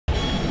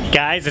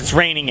Guys, it's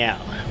raining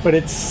out, but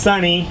it's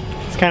sunny.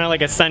 It's kind of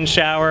like a sun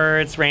shower.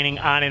 It's raining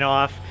on and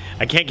off.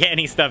 I can't get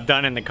any stuff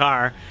done in the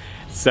car,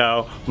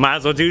 so might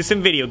as well do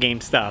some video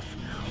game stuff.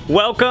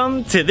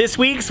 Welcome to this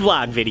week's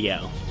vlog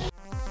video.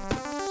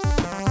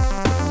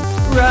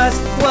 Russ,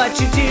 what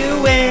you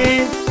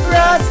doing?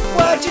 Russ,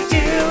 what you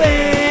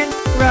doing?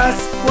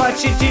 Russ,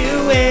 what you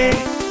doing?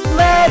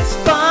 Let's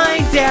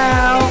find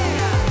out.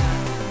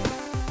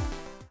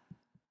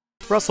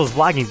 Russell's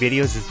vlogging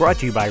videos is brought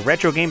to you by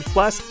Retro Games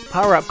Plus,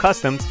 Power Up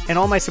Customs, and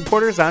all my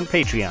supporters on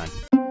Patreon.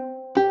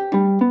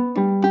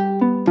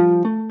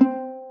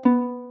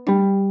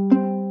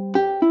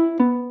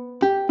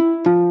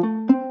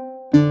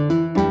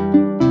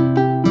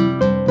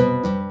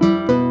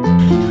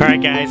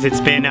 Alright guys, it's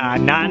been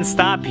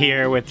non-stop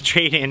here with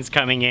trade-ins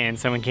coming in.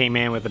 Someone came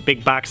in with a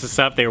big box of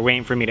stuff they were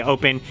waiting for me to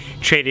open,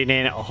 traded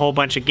in a whole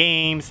bunch of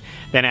games.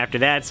 Then after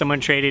that, someone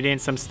traded in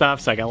some stuff,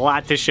 so I got a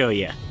lot to show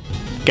you.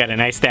 Got a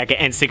nice stack of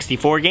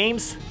N64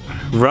 games,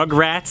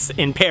 Rugrats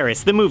in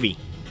Paris, the movie,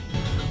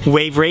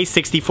 Wave Race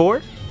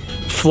 64,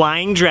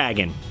 Flying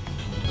Dragon,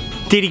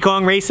 Diddy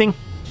Kong Racing,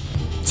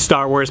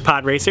 Star Wars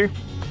Pod Racer,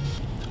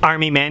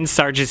 Army Men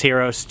Sarge's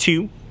Heroes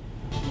 2,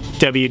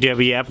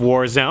 WWF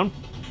Warzone,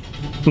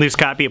 loose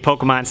copy of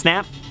Pokemon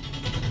Snap,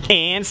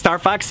 and Star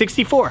Fox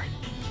 64.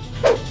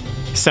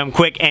 Some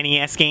quick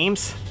NES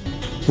games,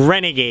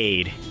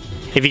 Renegade.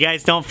 If you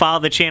guys don't follow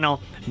the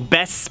channel,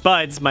 Best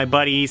Spuds, my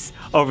buddies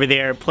over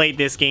there, played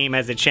this game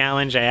as a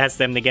challenge. I asked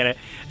them to get it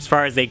as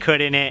far as they could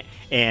in it,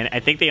 and I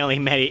think they only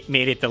made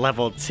it to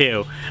level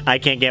 2. I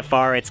can't get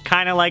far. It's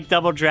kind of like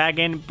Double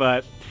Dragon,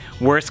 but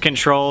worse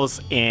controls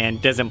and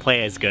doesn't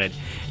play as good.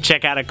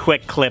 Check out a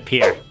quick clip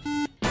here.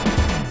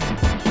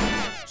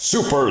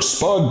 Super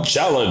Spud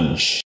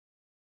Challenge.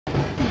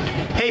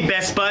 Hey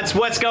Best Spuds,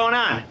 what's going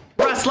on?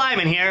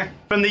 RussLyman here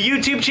from the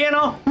YouTube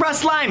channel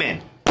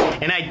RussLyman,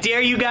 and I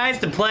dare you guys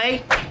to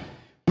play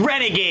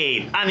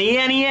Renegade on the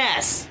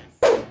NES.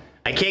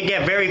 I can't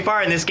get very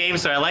far in this game,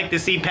 so I like to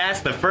see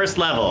past the first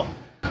level.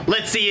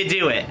 Let's see you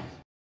do it.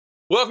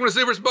 Welcome to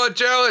Super Spud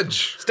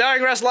Challenge!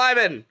 Starring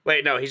RussLyman!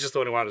 Wait, no, he's just the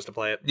one who wanted us to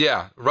play it.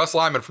 Yeah,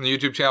 RussLyman from the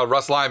YouTube channel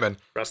RussLyman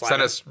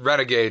sent us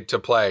Renegade to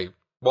play.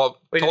 Well,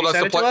 wait, told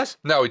us to play. Us?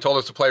 No, he told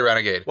us to play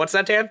Renegade. What's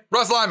that, Dan?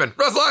 RussLyman!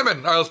 RussLyman!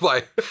 Alright, let's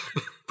play.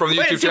 From the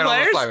YouTube channel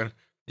RussLyman.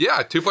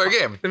 Yeah, 2-player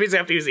game. That means I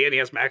have to use the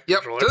NES Max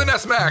controller. To the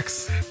NES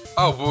Max!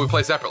 Oh, but we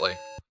play separately.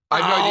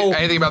 I have no idea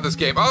anything about this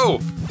game.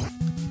 Oh!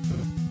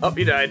 Oh,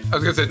 you died. I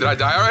was gonna say, did I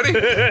die already?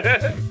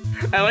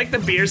 I like the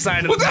beer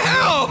sign. What the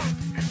hell?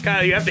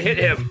 Kyle, you have to hit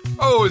him.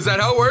 Oh, is that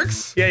how it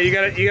works? Yeah, you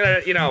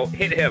gotta, you know,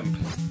 hit him.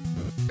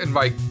 In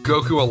my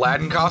Goku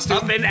Aladdin costume?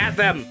 Up and at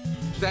them.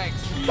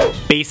 Thanks.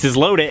 Base is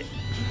loaded.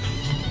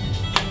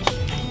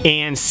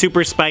 And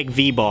Super Spike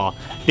V-Ball.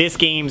 This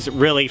game's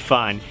really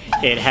fun.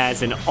 It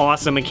has an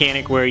awesome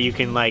mechanic where you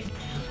can, like,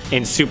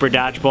 in Super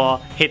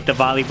Dodgeball, hit the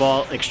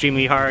volleyball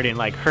extremely hard and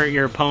like hurt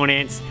your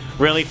opponents.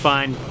 Really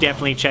fun,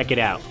 definitely check it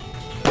out.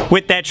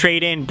 With that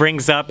trade-in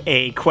brings up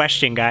a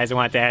question, guys, I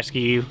wanted to ask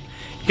you. You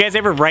guys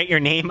ever write your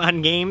name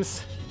on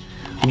games?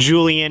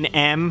 Julian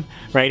M,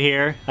 right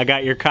here. I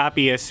got your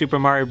copy of Super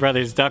Mario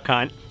Brothers Duck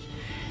Hunt.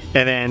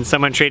 And then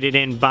someone traded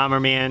in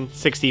Bomberman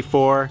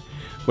 64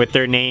 with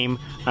their name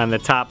on the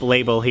top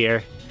label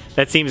here.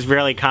 That seems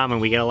really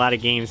common. We get a lot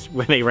of games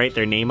where they write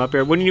their name up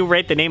here. Wouldn't you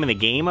write the name of the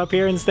game up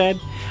here instead?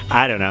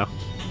 I don't know.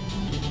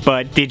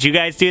 But did you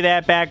guys do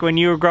that back when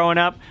you were growing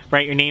up?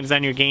 Write your names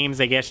on your games,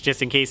 I guess,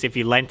 just in case if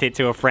you lent it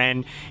to a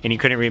friend and you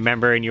couldn't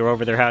remember and you were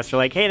over their house, you're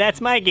like, hey,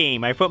 that's my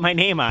game. I put my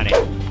name on it.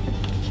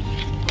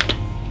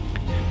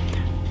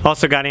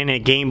 Also got in a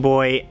Game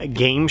Boy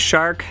Game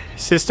Shark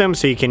system,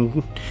 so you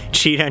can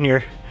cheat on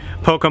your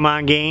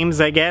Pokemon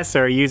games, I guess,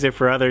 or use it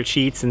for other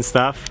cheats and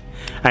stuff.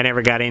 I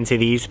never got into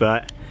these,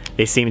 but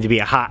they seem to be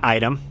a hot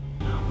item.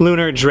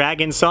 Lunar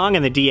Dragon Song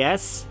on the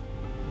DS.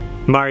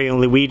 Mario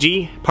and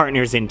Luigi,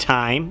 Partners in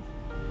Time.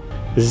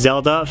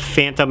 Zelda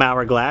Phantom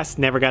Hourglass.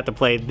 Never got to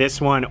play this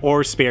one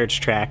or Spirits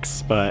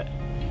Tracks, but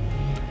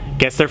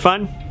guess they're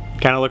fun.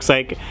 Kind of looks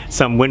like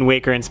some Wind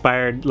Waker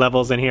inspired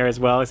levels in here as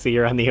well. I see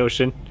you're on the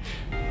ocean.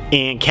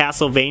 And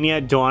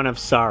Castlevania Dawn of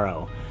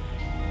Sorrow.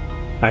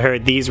 I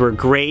heard these were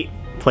great.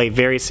 Play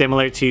very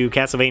similar to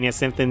Castlevania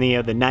Symphony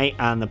of the Night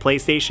on the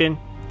PlayStation.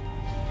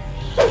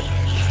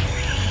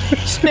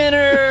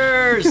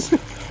 Spinners!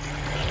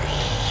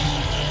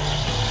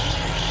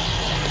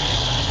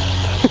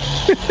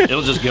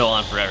 It'll just go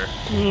on forever.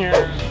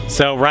 Yeah.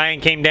 So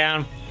Ryan came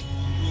down.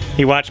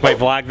 He watched my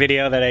vlog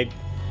video that I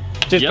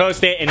just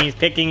posted, and he's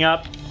picking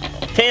up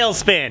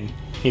Tailspin.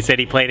 He said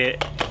he played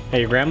it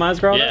at your grandma's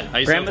growing up? Yeah, I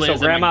used to play it.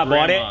 So grandma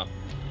bought it?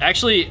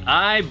 Actually,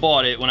 I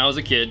bought it when I was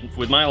a kid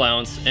with my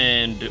allowance,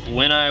 and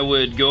when I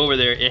would go over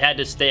there, it had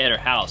to stay at her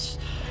house,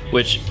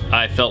 which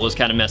I felt was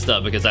kind of messed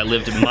up because I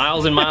lived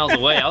miles and miles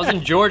away. I was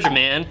in Georgia,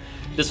 man.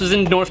 This was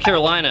in North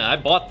Carolina. I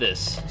bought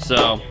this,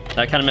 so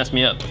that kind of messed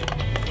me up.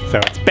 So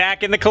it's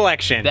back in the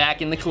collection.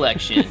 Back in the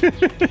collection.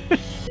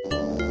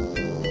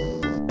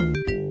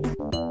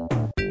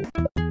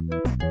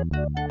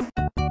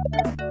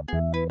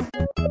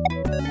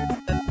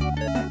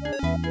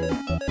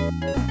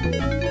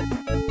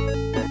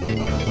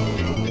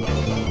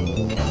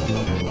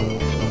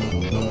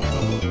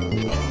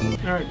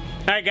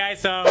 Alright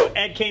guys, so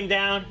Ed came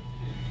down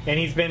and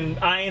he's been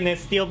eyeing this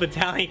Steel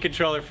Battalion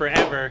controller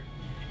forever.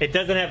 It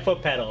doesn't have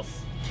foot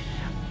pedals.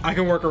 I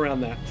can work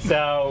around that.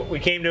 So we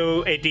came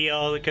to a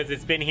deal because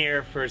it's been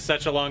here for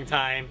such a long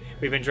time.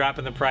 We've been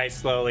dropping the price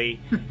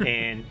slowly,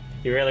 and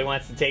he really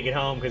wants to take it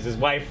home because his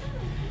wife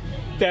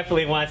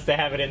definitely wants to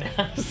have it in the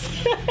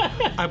house.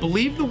 I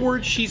believe the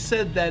word she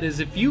said that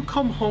is if you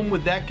come home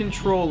with that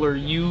controller,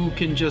 you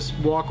can just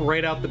walk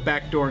right out the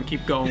back door and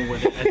keep going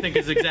with it. I think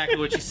is exactly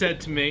what she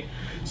said to me.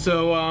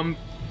 So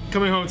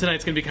coming home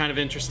tonight's gonna be kind of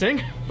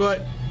interesting,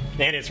 but...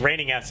 And it's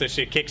raining out, so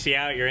she kicks you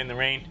out, you're in the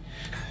rain.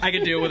 I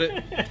can deal with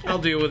it. I'll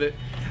deal with it.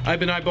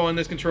 I've been eyeballing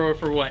this controller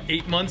for what,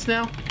 8 months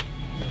now?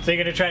 So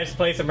you're gonna try to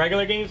play some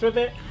regular games with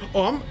it?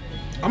 Oh, I'm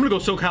gonna go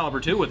Soul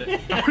Calibur 2 with it.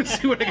 I wanna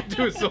see what I can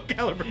do with Soul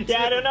Calibur 2.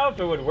 Yeah, I don't know if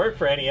it would work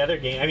for any other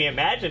game. I mean,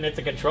 imagine it's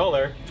a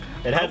controller.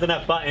 It has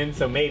enough buttons,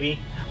 so maybe.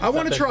 I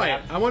want to try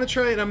it. I want to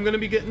try it. I'm going to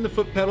be getting the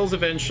foot pedals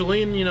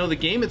eventually, and you know the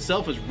game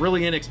itself is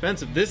really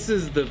inexpensive. This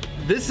is the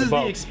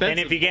expensive. And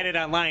if you get it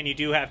online, you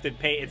do have to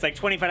pay. It's like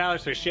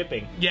 $25 for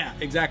shipping. Yeah,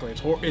 exactly.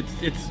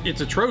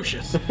 It's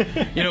atrocious.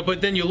 You know,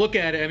 but then you look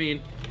at it. I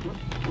mean,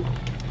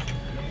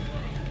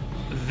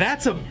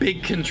 that's a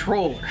big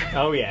controller.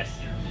 Oh yes.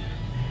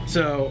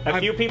 So a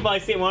few people I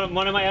see.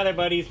 One of my other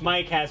buddies,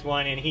 Mike, has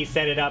one, and he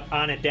set it up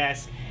on a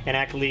desk and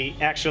actually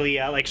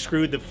like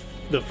screwed the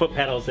foot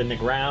pedals in the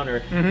ground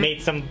or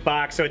made some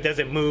box so it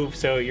doesn't move.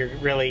 So you're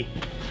really,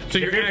 if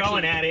you're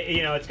going at it,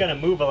 you know, it's gonna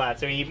move a lot.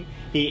 So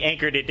he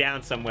anchored it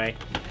down some way.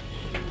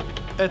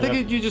 I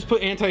think you just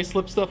put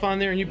anti-slip stuff on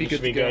there and you'd be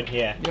good to go.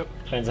 Yeah. Yep.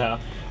 Depends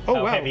how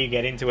wow. heavy you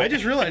get into it. I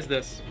just realized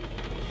this.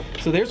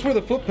 So there's where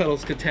the foot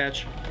pedals could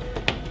attach.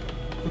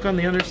 Look on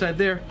the underside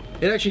there.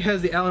 It actually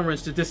has the Allen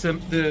wrench to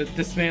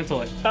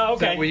dismantle it. Oh, okay.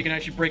 So that way you can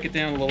actually break it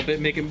down a little bit,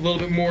 make it a little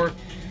bit more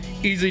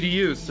easy to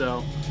use.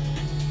 So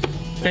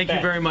thank you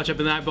very much. I've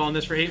been eyeballing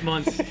this for 8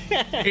 months.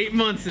 8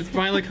 months. It's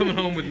finally coming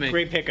home with me.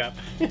 Great pickup.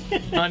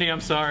 Honey,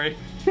 I'm sorry.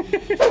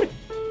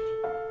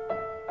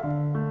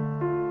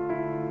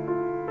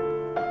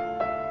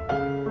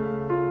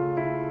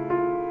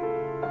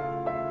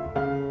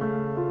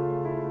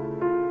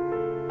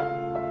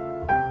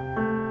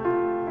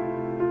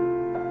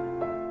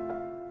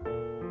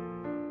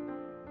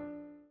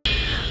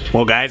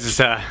 Well guys,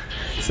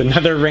 it's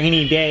another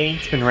rainy day.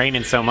 It's been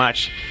raining so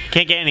much.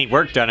 Can't get any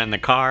work done in the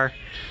car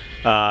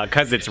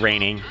because it's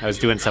raining. I was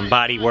doing some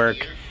body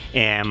work,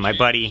 and my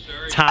buddy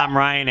Tom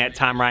Ryan at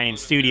Tom Ryan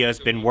Studios has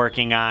been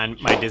working on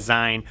my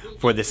design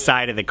for the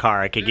side of the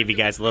car. I could give you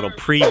guys a little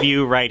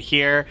preview right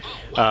here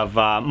of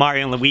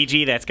Mario and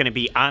Luigi that's going to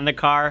be on the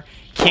car.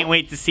 Can't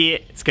wait to see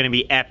it. It's going to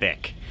be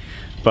epic.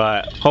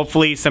 But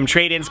hopefully some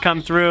trade-ins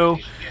come through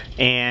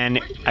and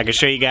I can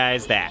show you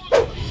guys that.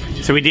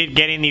 So we did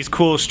get in these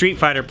cool Street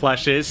Fighter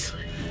plushes.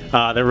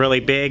 They're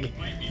really big.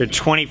 They're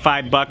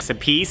 25 bucks a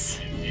piece.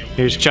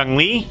 Here's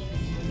Chun-Li,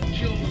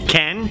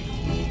 Ken,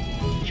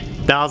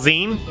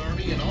 Dalzine,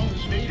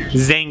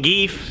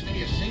 Zangief,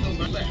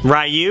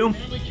 Ryu,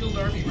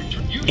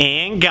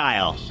 and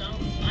Guile.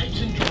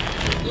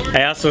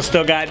 I also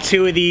still got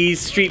 2 of these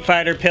Street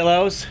Fighter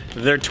pillows.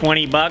 They're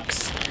 20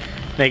 bucks.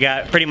 They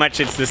got pretty much,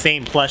 it's the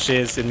same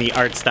plushes in the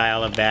art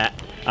style of that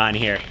on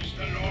here.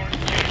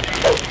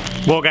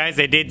 Well guys,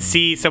 I did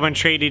see someone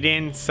traded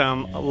in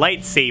some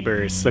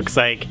lightsabers. Looks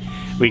like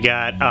we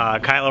got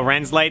Kylo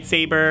Ren's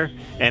lightsaber,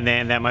 and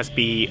then that must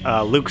be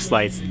Luke's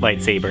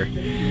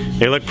lightsaber.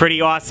 They look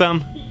pretty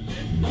awesome.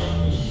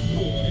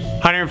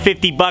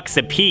 150 bucks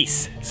a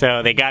piece,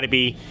 so they gotta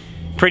be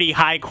pretty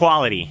high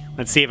quality.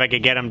 Let's see if I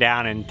could get them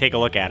down and take a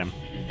look at them.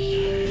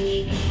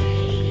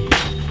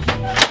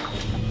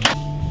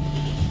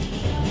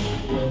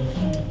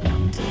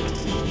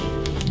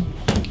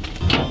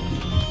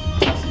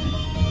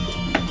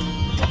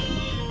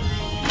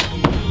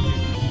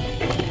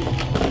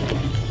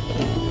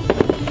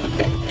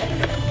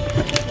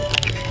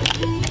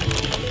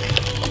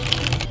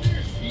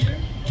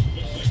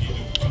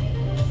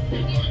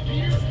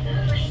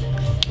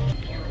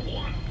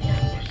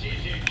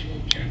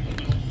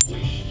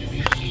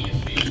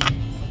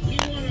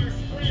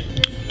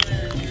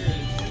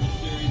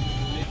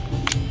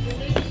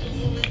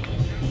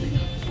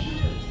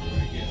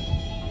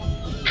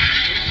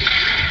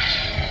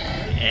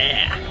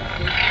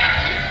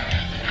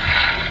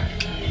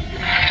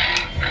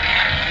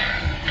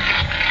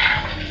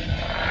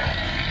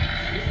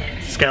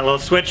 Got a little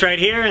switch right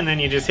here, and then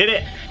you just hit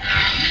it.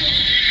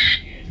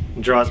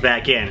 It draws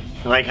back in.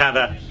 I like how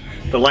the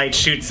light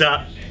shoots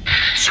up.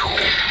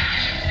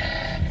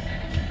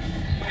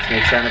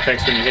 Make sound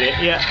effects when you hit it.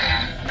 Yeah.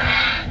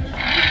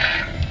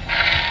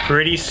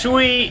 Pretty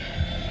sweet.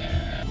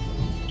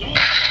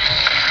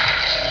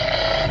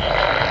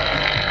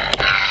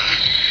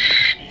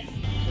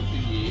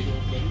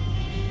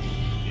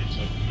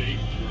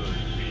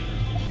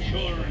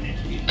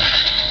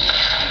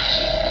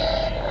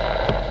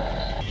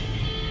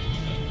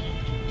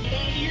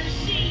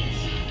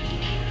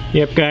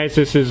 Yep guys,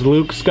 this is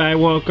Luke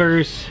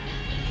Skywalker's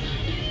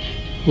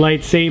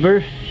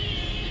lightsaber.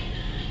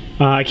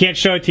 I can't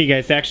show it to you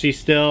guys, it's actually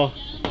still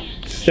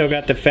still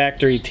got the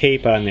factory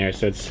tape on there,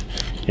 so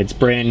it's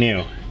brand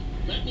new.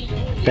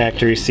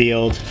 Factory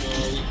sealed.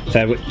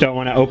 So I don't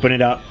want to open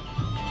it up.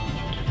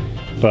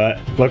 But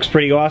looks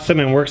pretty awesome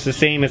and works the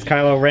same as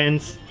Kylo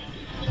Ren's.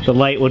 The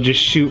light will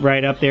just shoot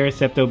right up there,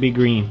 except it'll be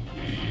green.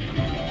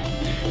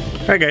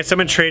 Alright guys,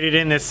 someone traded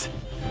in this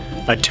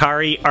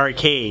Atari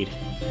Arcade.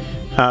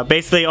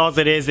 Basically all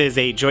it is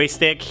a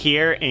joystick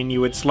here, and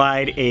you would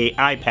slide a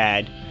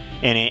iPad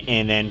in it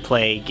and then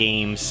play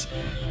games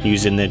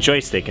using the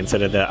joystick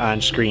instead of the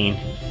on-screen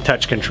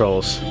touch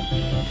controls.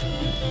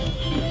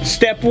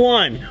 Step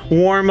 1,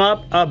 warm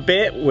up a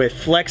bit with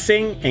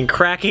flexing and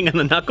cracking on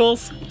the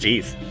knuckles.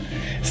 Jeez.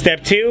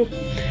 Step 2,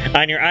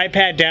 on your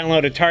iPad,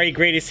 download Atari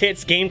Greatest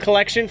Hits game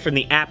collection from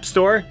the App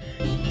Store.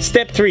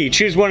 Step 3,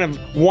 choose one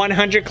of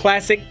 100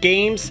 classic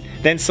games,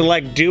 then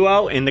select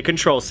Duo in the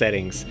control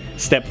settings.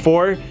 Step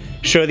 4,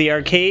 show the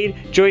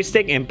arcade,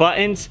 joystick, and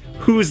buttons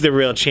who's the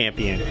real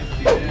champion.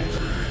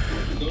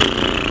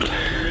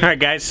 Alright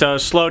guys, so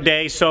slow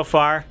day so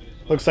far.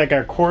 Looks like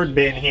our cord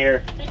bin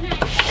here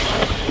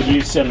could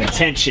use some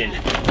attention.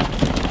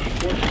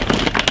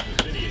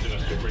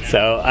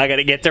 So I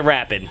gotta get to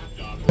rapping.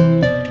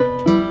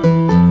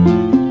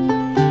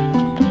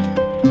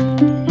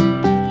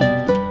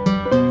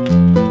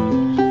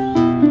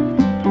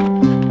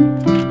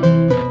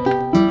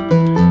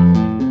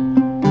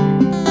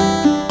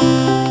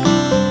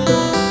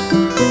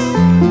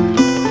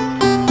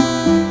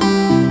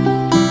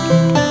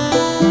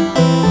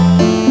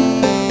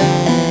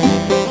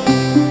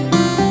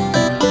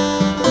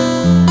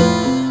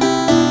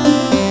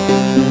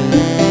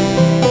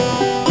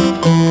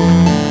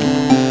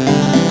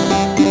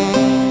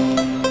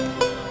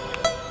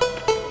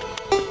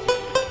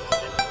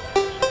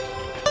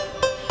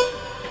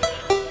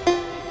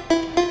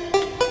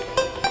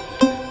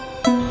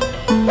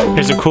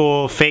 Here's a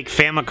cool fake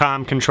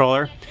Famicom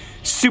controller,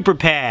 Super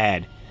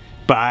Pad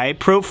by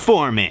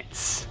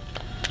Performance.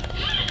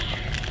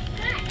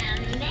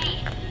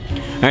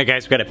 Alright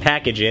guys, we got a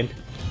package in.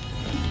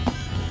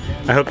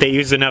 I hope they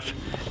use enough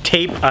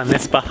tape on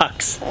this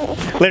box.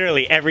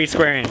 Literally every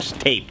square inch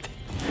taped.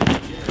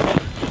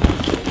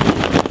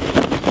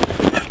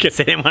 Guess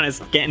they didn't want us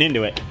getting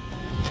into it.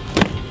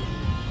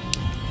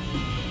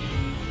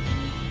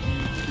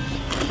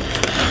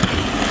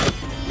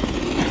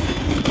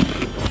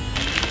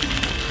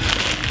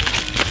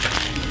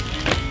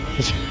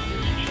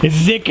 This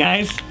is it,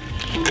 guys.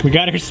 We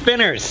got our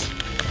spinners.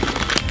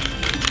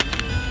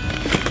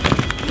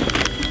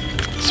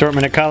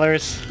 Assortment of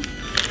colors.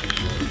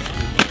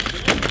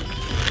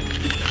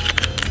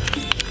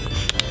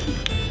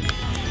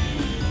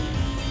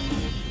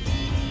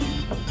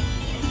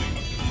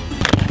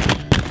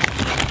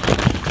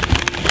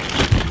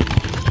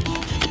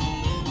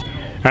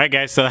 Alright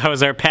guys, so that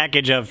was our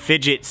package of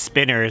fidget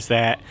spinners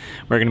that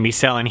we're going to be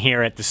selling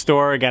here at the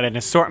store. We got an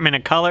assortment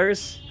of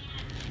colors.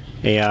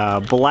 A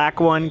black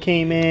one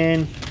came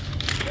in.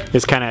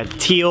 This kind of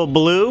teal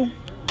blue.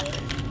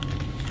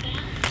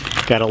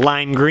 Got a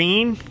lime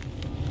green.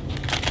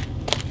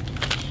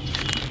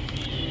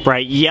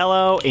 Bright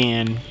yellow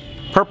and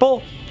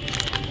purple.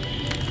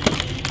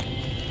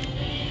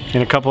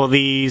 And a couple of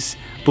these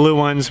blue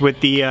ones with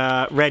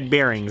the red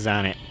bearings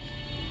on it.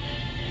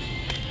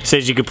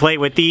 Says you can play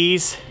with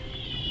these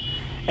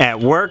at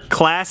work,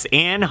 class,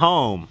 and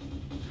home.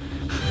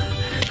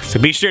 So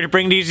be sure to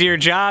bring these to your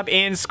job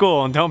and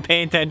school, and don't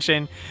pay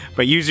attention,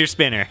 but use your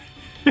spinner.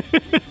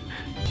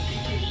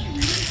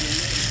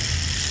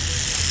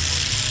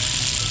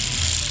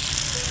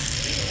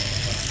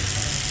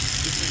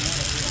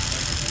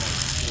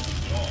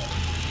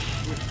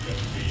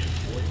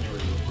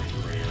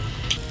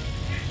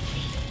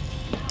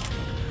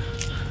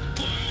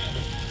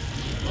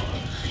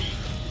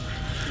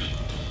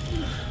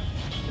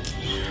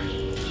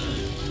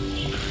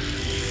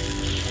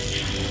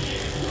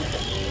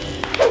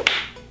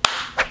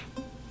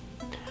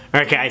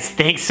 Alright guys,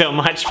 thanks so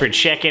much for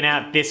checking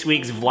out this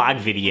week's vlog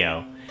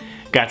video.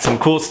 Got some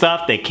cool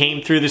stuff that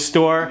came through the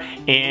store,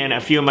 and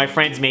a few of my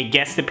friends made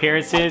guest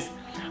appearances.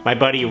 My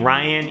buddy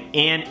Ryan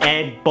and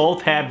Ed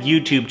both have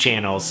YouTube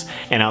channels,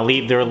 and I'll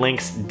leave their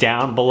links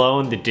down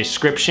below in the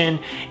description,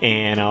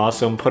 and I'll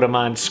also put them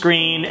on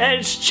screen.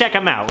 Just check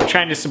them out. We're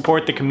trying to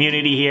support the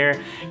community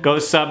here. Go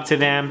sub to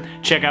them,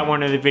 check out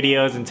one of the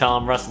videos, and tell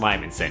them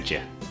RussLyman sent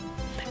you.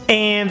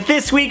 And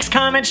this week's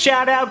comment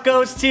shout out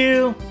goes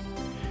to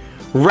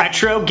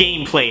Retro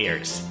Game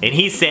Players, and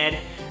he said,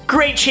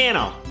 "Great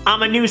channel,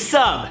 I'm a new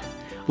sub.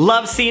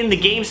 Love seeing the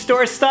game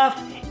store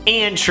stuff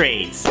and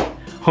trades."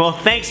 Well,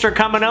 thanks for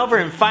coming over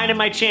and finding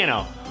my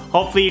channel.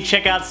 Hopefully you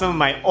check out some of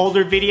my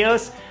older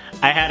videos.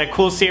 I had a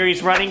cool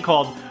series running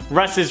called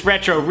Russ's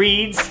Retro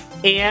Reads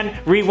and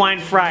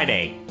Rewind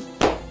Friday.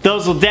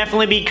 Those will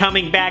definitely be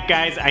coming back,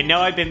 guys. I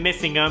know I've been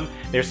missing them.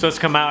 They're supposed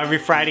to come out every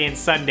Friday and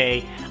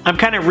Sunday. I'm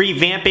kind of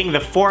revamping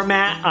the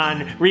format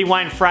on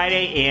Rewind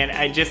Friday, and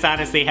I just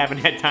honestly haven't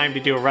had time to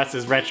do a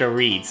Russ's Retro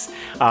Reads.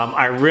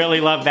 I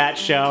really love that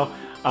show,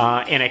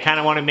 and I kind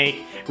of want to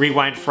make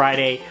Rewind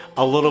Friday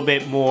a little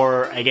bit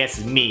more, I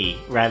guess, me,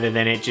 rather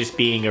than it just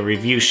being a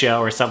review show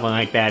or something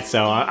like that.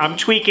 So I'm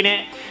tweaking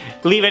it.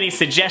 Leave any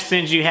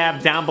suggestions you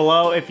have down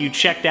below. If you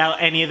checked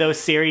out any of those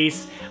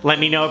series, let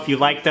me know if you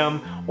liked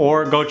them,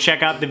 or go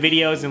check out the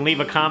videos and leave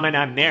a comment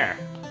on there.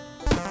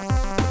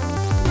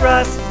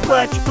 Russ,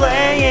 what you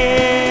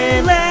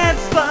playing?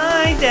 Let's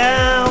find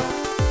out.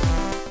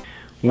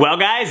 Well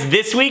guys,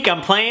 this week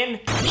I'm playing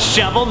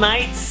Shovel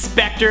Knight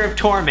Spectre of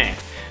Torment.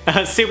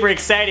 Super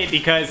excited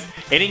because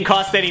it didn't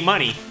cost any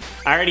money.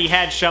 I already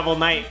had Shovel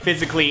Knight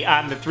physically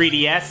on the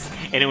 3DS,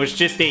 and it was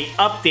just a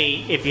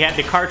update if you had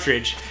the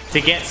cartridge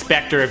to get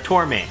Spectre of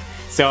Torment.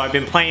 So I've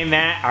been playing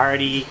that. I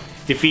already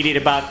defeated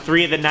about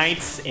 3 of the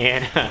knights,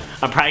 and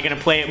I'm probably going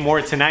to play it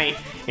more tonight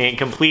and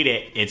complete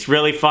it. It's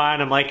really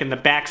fun. I'm liking the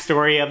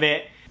backstory of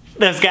it.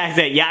 Those guys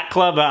at Yacht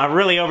Club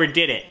really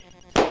overdid it.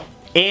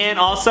 And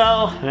also,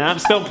 I'm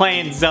still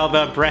playing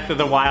Zelda Breath of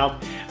the Wild.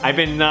 I've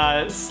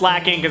been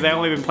slacking because I've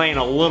only been playing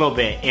a little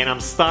bit, and I'm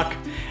stuck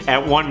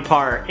at one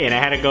part, and I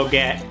had to go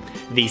get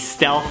the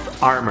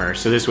stealth armor,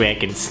 so this way I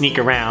can sneak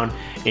around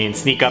and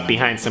sneak up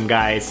behind some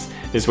guys.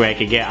 This way I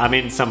could get, I'm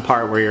in some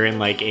part where you're in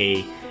like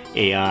a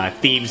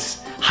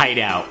thieves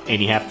hideout,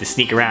 and you have to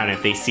sneak around.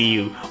 If they see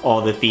you,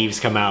 all the thieves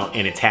come out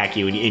and attack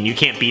you, and you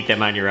can't beat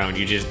them on your own,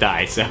 you just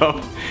die.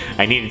 So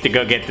I needed to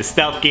go get the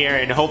stealth gear,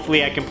 and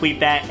hopefully I complete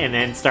that and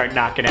then start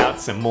knocking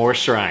out some more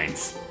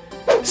shrines.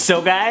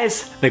 So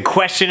guys, the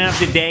question of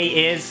the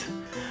day is,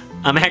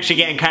 I'm actually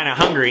getting kind of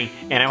hungry,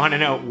 and I want to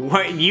know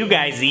what you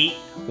guys eat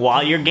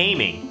while you're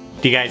gaming.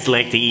 Do you guys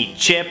like to eat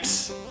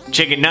chips,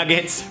 chicken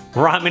nuggets,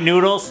 ramen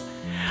noodles?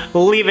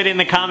 Leave it in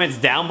the comments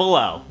down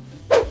below.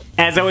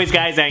 As always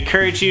guys, I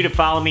encourage you to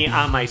follow me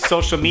on my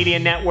social media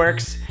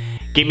networks.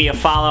 Give me a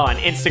follow on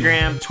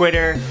Instagram,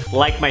 Twitter,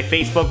 like my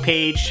Facebook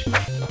page,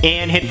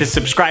 and hit the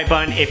subscribe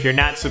button if you're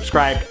not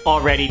subscribed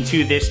already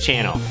to this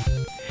channel.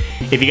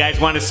 If you guys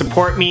want to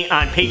support me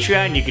on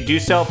Patreon, you can do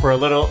so for as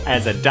little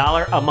as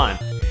 $1 a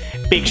month.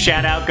 Big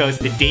shout out goes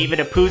to David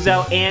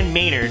Apuzzo and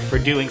Maynard for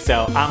doing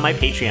so on my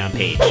Patreon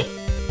page.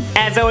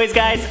 As always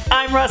guys,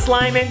 I'm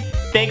RussLyman.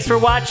 Thanks for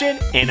watching,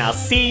 and I'll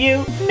see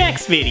you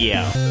next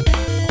video.